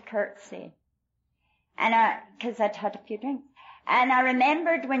forgot to curtsy. And because I'd had a few drinks. And I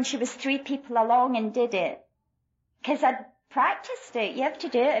remembered when she was 3 people along and did it. Because I'd practiced it. You have to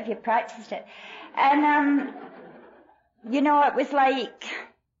do it if you practiced it. And, it was like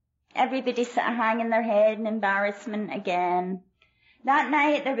everybody sort of hanging their head in embarrassment again. That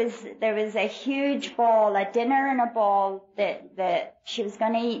night there was a huge ball, a dinner and a ball that she was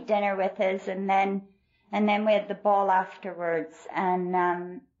going to eat dinner with us, and then we had the ball afterwards,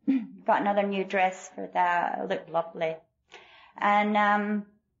 and got another new dress for that. It looked lovely. And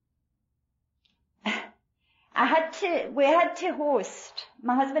we had to host.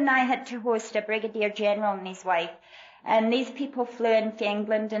 My husband and I had to host a brigadier general and his wife. And these people flew in from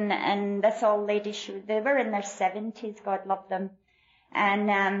England, and this old lady, they were in their 70s, God love them.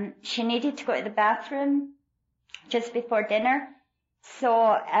 And she needed to go to the bathroom just before dinner. So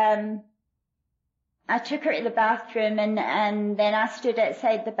I took her to the bathroom, and then I stood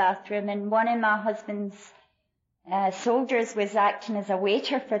outside the bathroom, and one of my husband's soldiers was acting as a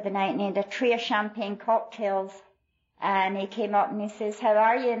waiter for the night, and he had a tray of champagne cocktails. And he came up and he says, "How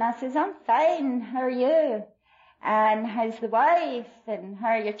are you?" And I says, "I'm fine. How are you? And how's the wife? And how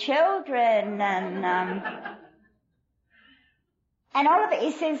are your children?" And all of it,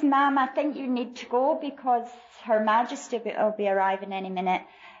 he says, "Ma'am, I think you need to go because Her Majesty will be arriving any minute."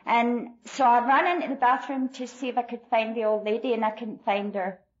 And so I ran into the bathroom to see if I could find the old lady, and I couldn't find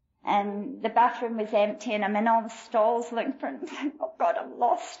her. And the bathroom was empty, and I'm in all the stalls looking for her. Oh God, I've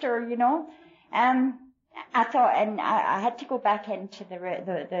lost her, I thought, and I had to go back into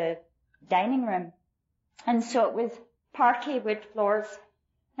the dining room. And so it was parquet wood floors,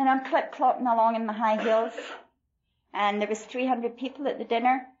 and I'm clip-clopping along in my high heels. And there was 300 people at the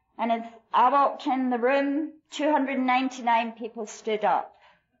dinner, and as I walked in the room, 299 people stood up.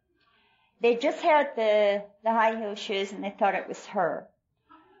 They just heard the high heel shoes, and they thought it was her.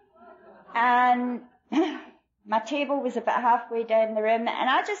 And my table was about halfway down the room, and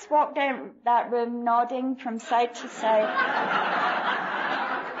I just walked down that room nodding from side to side.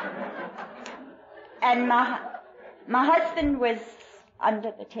 And my husband was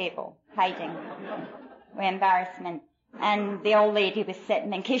under the table, hiding with embarrassment. And the old lady was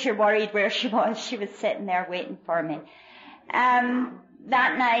sitting, in case you're worried where she was sitting there waiting for me.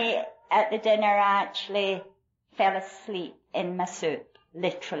 That night at the dinner, I actually fell asleep in my soup,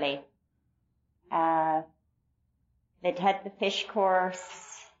 literally. They'd had the fish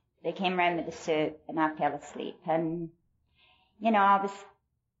course. They came round with the soup and I fell asleep. And,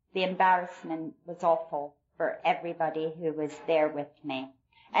 the embarrassment was awful for everybody who was there with me.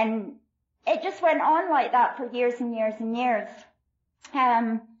 And it just went on like that for years and years and years.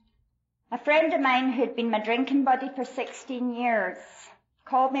 A friend of mine who'd been my drinking buddy for 16 years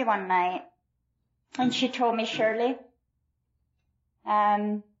called me one night and she told me, Shirley,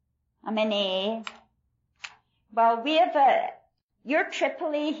 I'm in AA. Well, your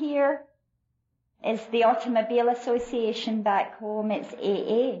AAA here is the Automobile Association back home. It's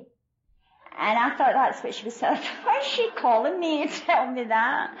AA. And I thought that's what she was saying. Why is she calling me and telling me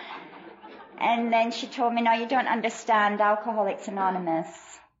that? And then she told me, no, you don't understand, Alcoholics Anonymous.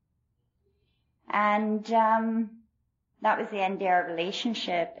 And that was the end of our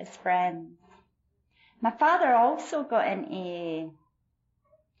relationship as friends. My father also got in AA.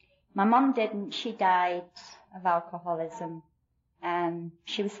 My mum didn't. She died of alcoholism.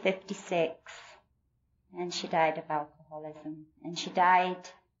 She was 56, and she died of alcoholism. And she died,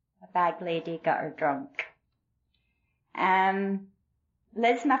 a bag lady got her drunk.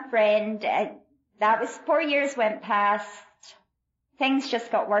 Liz, my friend, that was 4 years went past. Things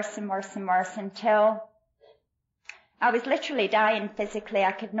just got worse and worse and worse until I was literally dying physically.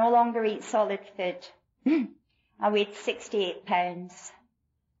 I could no longer eat solid food. I weighed 68 pounds.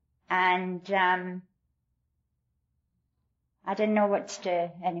 And I didn't know what to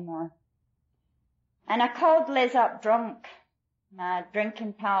do anymore. And I called Liz up drunk, my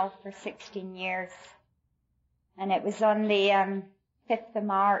drinking pal for 16 years. And it was on the 5th of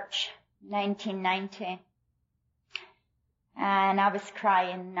March, 1990. And I was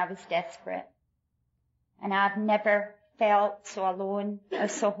crying, I was desperate. And I've never felt so alone or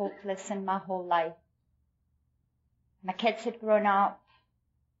so hopeless in my whole life. My kids had grown up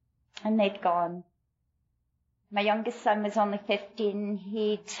and they'd gone. My youngest son was only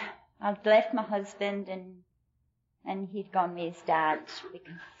 15. I'd left my husband and he'd gone with his dad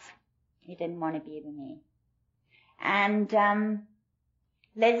because he didn't want to be with me. And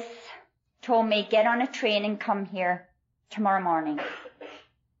Liz told me, get on a train and come here tomorrow morning.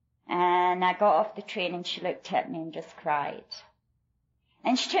 And I got off the train and she looked at me and just cried.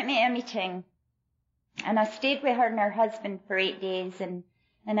 And she took me to a meeting. And I stayed with her and her husband for 8 days and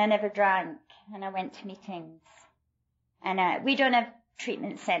I never drank. And I went to meetings. And we don't have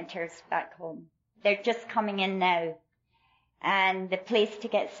treatment centres back home. They're just coming in now. And the place to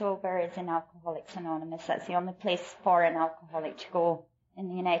get sober is in Alcoholics Anonymous. That's the only place for an alcoholic to go in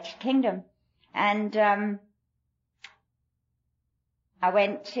the United Kingdom. And I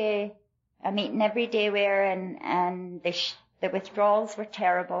went to a meeting every day with her and the withdrawals were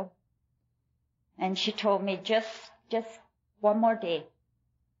terrible. And she told me, just one more day.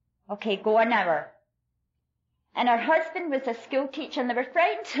 Okay, go an hour. And her husband was a school teacher and they were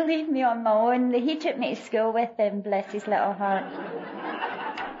frightened to leave me on my own. He took me to school with him, bless his little heart.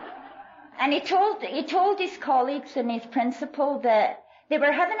 And he told his colleagues and his principal that they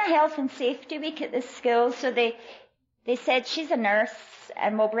were having a health and safety week at the school, so they said, she's a nurse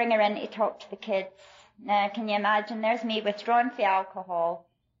and we'll bring her in to talk to the kids. Now, can you imagine? There's me withdrawn from alcohol,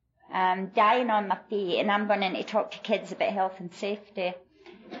 dying on my feet, and I'm going in to talk to kids about health and safety.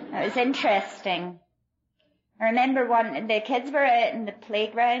 It was interesting. I remember the kids were out in the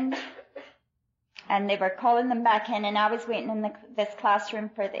playground and they were calling them back in and I was waiting in this classroom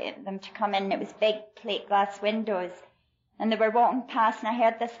for them to come in. It was big plate glass windows and they were walking past and I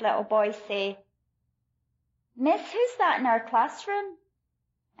heard this little boy say, Miss, who's that in our classroom?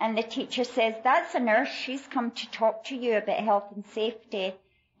 And the teacher says, that's a nurse. She's come to talk to you about health and safety.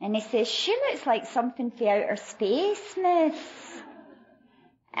 And he says, she looks like something from outer space, miss.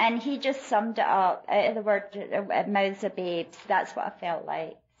 And he just summed it up out of the word mouths of babes. That's what I felt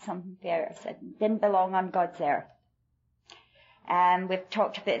like. Something from outer space. Didn't belong on God's earth. We've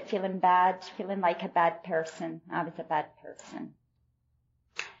talked about feeling bad, feeling like a bad person. I was a bad person.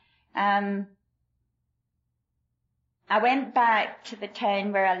 I went back to the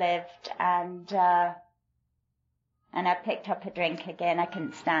town where I lived and I picked up a drink again. I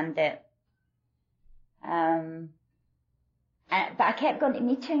couldn't stand it. But I kept going to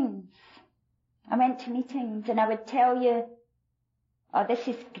meetings. I went to meetings and I would tell you, oh, this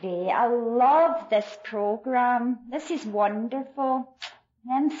is great. I love this program. This is wonderful.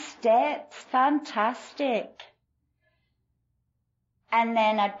 Them steps, fantastic. And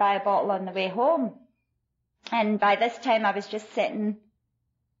then I'd buy a bottle on the way home. And by this time I was just sitting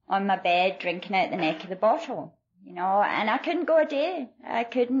on my bed drinking out the neck of the bottle, and I couldn't go a day.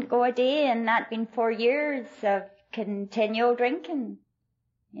 And that'd been 4 years of continual drinking.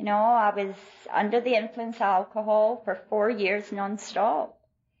 I was under the influence of alcohol for 4 years non-stop.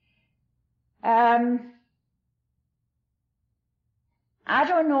 I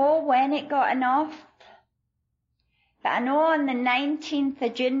don't know when it got enough, but I know on the 19th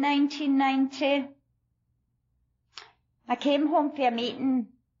of June 1990, I came home for a meeting,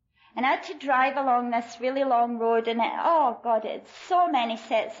 and I had to drive along this really long road, and it had so many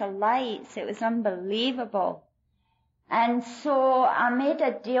sets of lights. It was unbelievable. And so I made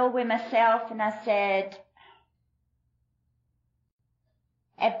a deal with myself, and I said,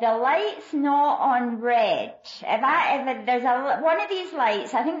 if the light's not on red, if there's one of these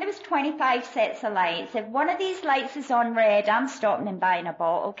lights, I think there was 25 sets of lights. If one of these lights is on red, I'm stopping and buying a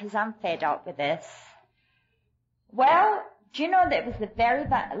bottle because I'm fed up with this. Well, do you know that it was the very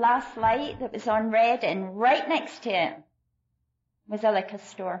last light that was on red, and right next to it was a liquor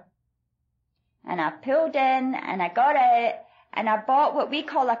store. And I pulled in and I got out and I bought what we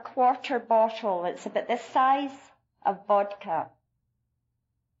call a quarter bottle. It's about this size of vodka.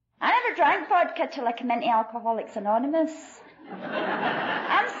 I never drank vodka till I came into Alcoholics Anonymous.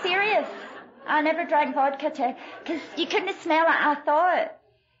 I'm serious. I never drank vodka because you couldn't smell it. I thought,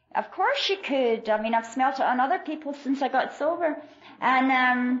 of course you could. I mean, I've smelt it on other people since I got sober. And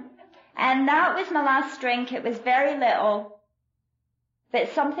that was my last drink. It was very little. But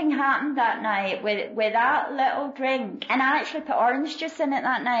something happened that night with that little drink. And I actually put orange juice in it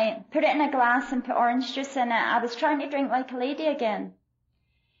that night. Put it in a glass and put orange juice in it. I was trying to drink like a lady again.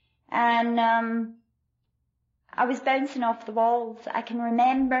 And I was bouncing off the walls. I can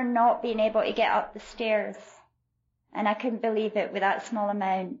remember not being able to get up the stairs. And I couldn't believe it with that small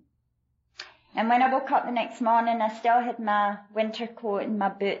amount. And when I woke up the next morning, I still had my winter coat and my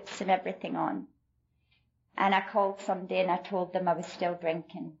boots and everything on. And I called somebody and I told them I was still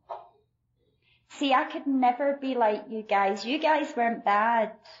drinking. See, I could never be like you guys. You guys weren't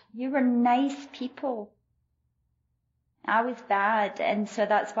bad. You were nice people. I was bad, and so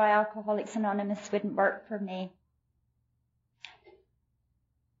that's why Alcoholics Anonymous wouldn't work for me.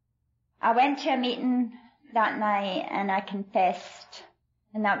 I went to a meeting that night and I confessed,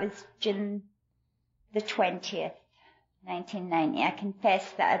 and that was June the 20th, 1990. I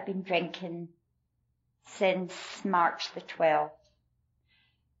confessed that I'd been drinking since March the 12th.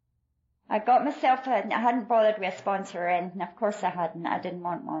 I got myself I hadn't bothered with a sponsor or anything. Of course I hadn't. I didn't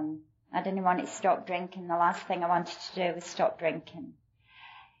want one. I didn't want to stop drinking. The last thing I wanted to do was stop drinking.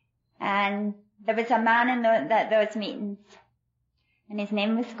 And there was a man in those meetings, and his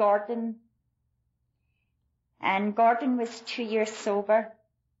name was Gordon. And Gordon was 2 years sober.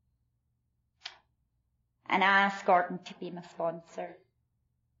 And I asked Gordon to be my sponsor.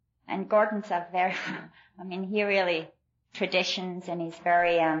 And Gordon's he really traditions, and he's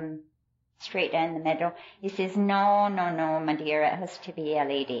very straight down the middle. He says, no, my dear, it has to be a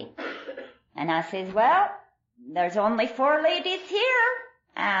lady. And I says, well, there's only 4 ladies here,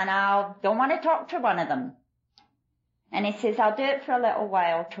 and I don't want to talk to one of them. And he says, I'll do it for a little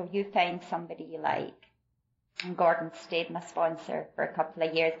while till you find somebody you like. And Gordon stayed my sponsor for a couple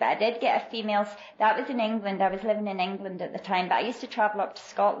of years. But I did get a female. That was in England. I was living in England at the time. But I used to travel up to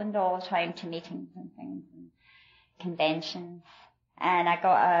Scotland all the time to meetings and things and conventions. And I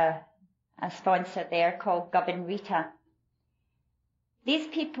got a sponsor there called Gub and Rita. These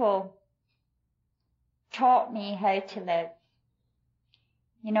people taught me how to live.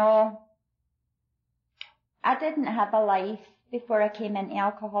 You know, I didn't have a life before I came into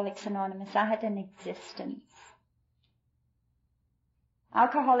Alcoholics Anonymous. I had an existence.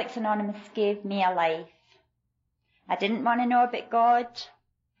 Alcoholics Anonymous gave me a life. I didn't want to know about God.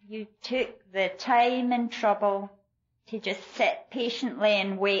 You took the time and trouble to just sit patiently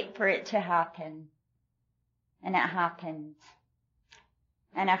and wait for it to happen. And it happened.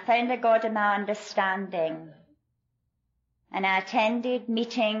 And I found a God of my understanding. And I attended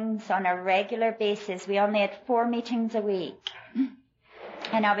meetings on a regular basis. We only had 4 meetings a week.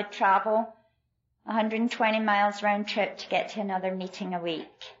 And I would travel 120 miles round trip to get to another meeting a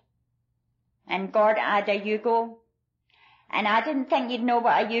week. And God had a Yugo. And I didn't think you'd know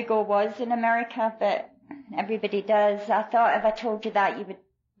what a Yugo was in America, but everybody does. I thought if I told you that, you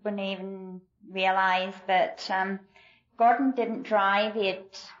wouldn't even realize. But Gordon didn't drive. He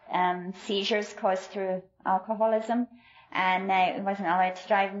had seizures caused through alcoholism. And he wasn't allowed to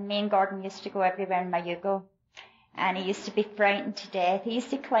drive. And me and Gordon used to go everywhere in my Yugo. And he used to be frightened to death. He used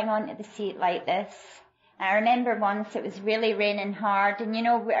to cling onto the seat like this. I remember once it was really raining hard. And, you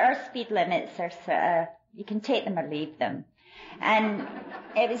know, our speed limits are you can take them or leave them. And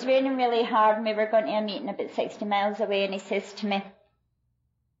it was raining really hard, and we were going to a meeting about 60 miles away. And he says to me,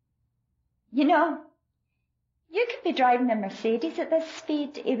 you know, you could be driving a Mercedes at this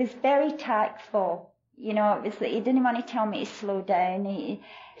speed. He was very tactful. You know, it was he didn't want to tell me to slow down. You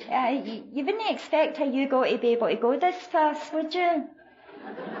wouldn't expect a Yugo to be able to go this fast, would you?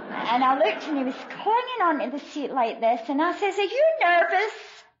 And I looked and he was clinging onto the seat like this, and I says, are you nervous?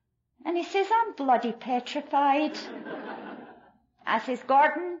 And he says, I'm bloody petrified. I says,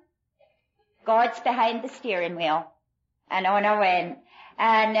 Gordon, God's behind the steering wheel. And on I went.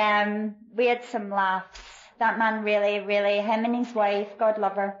 And we had some laughs. That man really, him and his wife, God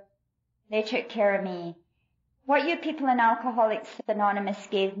love her, they took care of me. What you people in Alcoholics Anonymous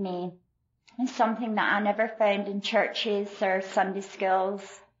gave me is something that I never found in churches or Sunday schools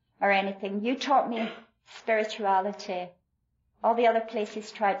or anything. You taught me spirituality. All the other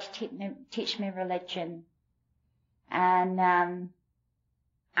places tried to teach me religion. And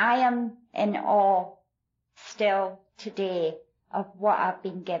I am in awe still today of what I've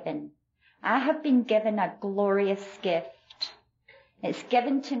been given. I have been given a glorious gift. It's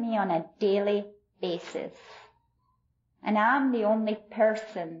given to me on a daily basis. And I'm the only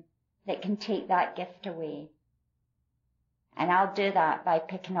person that can take that gift away. And I'll do that by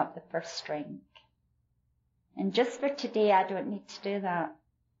picking up the first string. And just for today, I don't need to do that.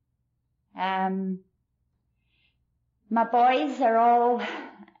 My boys are all,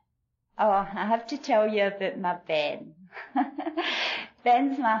 I have to tell you about my Ben.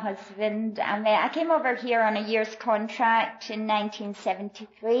 Ben's my husband. I came over here on a year's contract in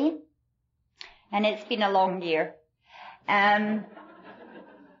 1973, and it's been a long year. I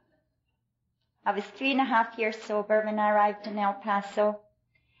was 3.5 years sober when I arrived in El Paso,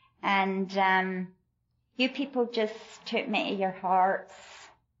 and you people just took me to your hearts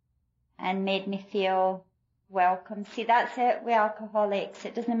and made me feel welcome. See, that's it with alcoholics.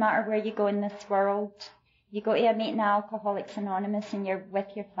 It doesn't matter where you go in this world. You go to a meeting of Alcoholics Anonymous and you're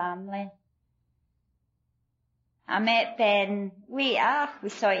with your family. I met Ben. We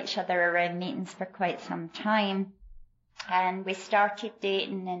saw each other around meetings for quite some time. And we started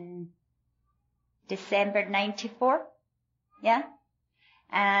dating in December 94. Yeah.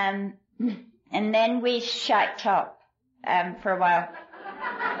 And then we shacked up, for a while.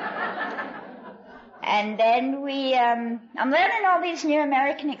 And then we, I'm learning all these new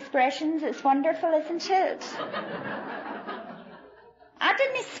American expressions. It's wonderful, isn't it? I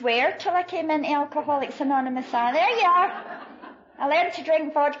didn't swear till I came into Alcoholics Anonymous. There you are. I learned to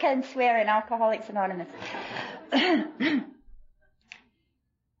drink vodka and swear in Alcoholics Anonymous.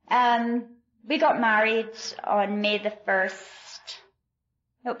 We got married on May the 1st.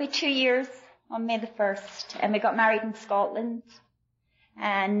 It'll be 2 years on May the 1st. And we got married in Scotland.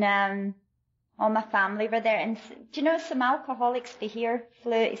 And, all my family were there. And do you know, some alcoholics here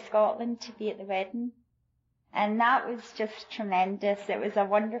flew to Scotland to be at the wedding. And that was just tremendous. It was a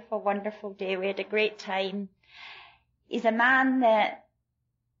wonderful, wonderful day. We had a great time. He's a man that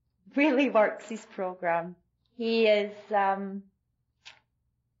really works his program. He is, I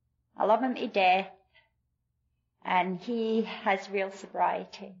love him to death. And he has real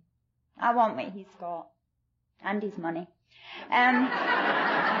sobriety. I want what he's got. And his money.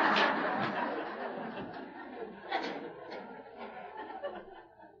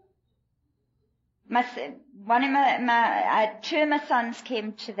 Two of my sons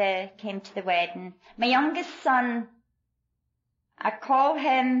came to the wedding. My youngest son, I call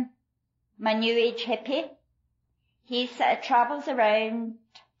him my new age hippie. He travels around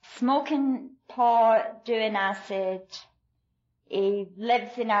smoking pot, doing acid. He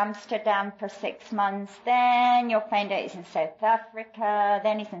lives in Amsterdam for 6 months. Then you'll find out he's in South Africa.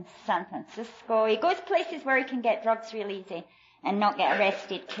 Then he's in San Francisco. He goes places where he can get drugs real easy and not get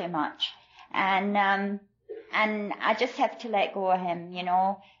arrested too much. And I just have to let go of him, you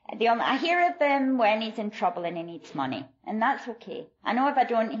know. I hear of him when he's in trouble and he needs money. And that's okay. I know if I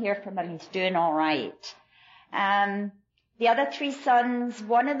don't hear from him, he's doing all right. The other 3 sons,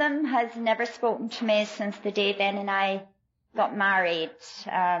 one of them has never spoken to me since the day Ben and I got married.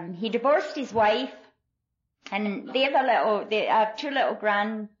 He divorced his wife, and they have 2 little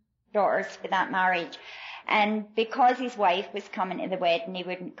granddaughters for that marriage. And because his wife was coming to the wedding, he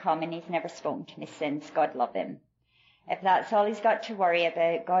wouldn't come, and he's never spoken to me since. God love him. If that's all he's got to worry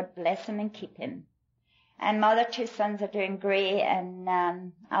about, God bless him and keep him. And my other 2 sons are doing great, and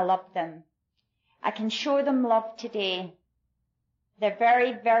I love them. I can show them love today. They're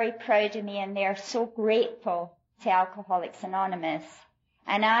very, very proud of me, and they are so grateful to Alcoholics Anonymous.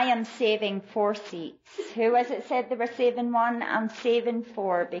 And I am saving 4 seats. Who was it said they were saving 1? I'm saving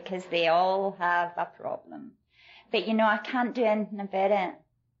 4 because they all have a problem. But you know, I can't do anything about it.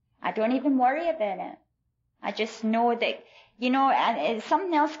 I don't even worry about it. I just know that, you know, and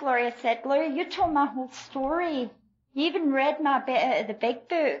something else Gloria said. Gloria, you told my whole story. You even read my bit out of the big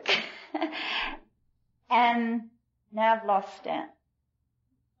book. Now I've lost it.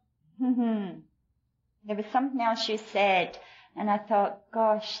 There was something else you said, and I thought,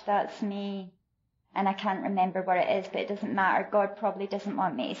 gosh, that's me. And I can't remember what it is, but it doesn't matter. God probably doesn't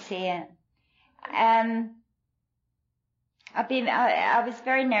want me to say it. I was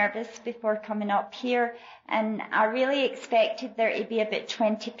very nervous before coming up here, and I really expected there to be about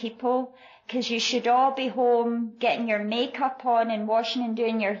 20 people, because you should all be home getting your makeup on and washing and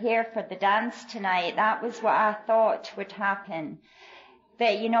doing your hair for the dance tonight. That was what I thought would happen.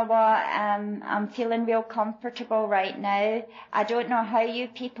 But you know what, I'm feeling real comfortable right now. I don't know how you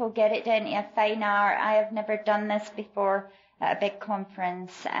people get it down to a fine art. I have never done this before at a big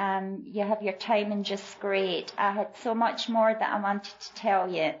conference. You have your timing just great. I had so much more that I wanted to tell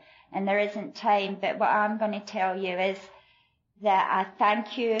you, and there isn't time. But what I'm going to tell you is that I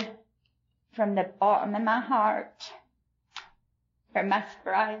thank you from the bottom of my heart for my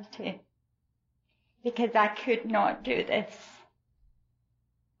sobriety, because I could not do this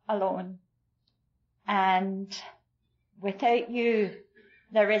alone. And without you,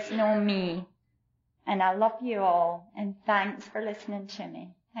 there is no me. And I love you all, and thanks for listening to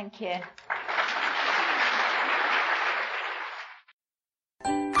me. Thank you.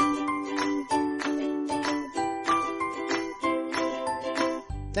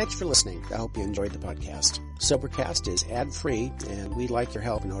 Thanks for listening. I hope you enjoyed the podcast. Sobercast is ad-free, and we'd like your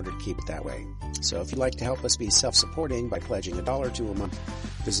help in order to keep it that way. So if you'd like to help us be self-supporting by pledging $1 or $2 a month,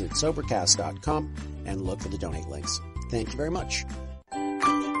 visit Sobercast.com and look for the donate links. Thank you very much.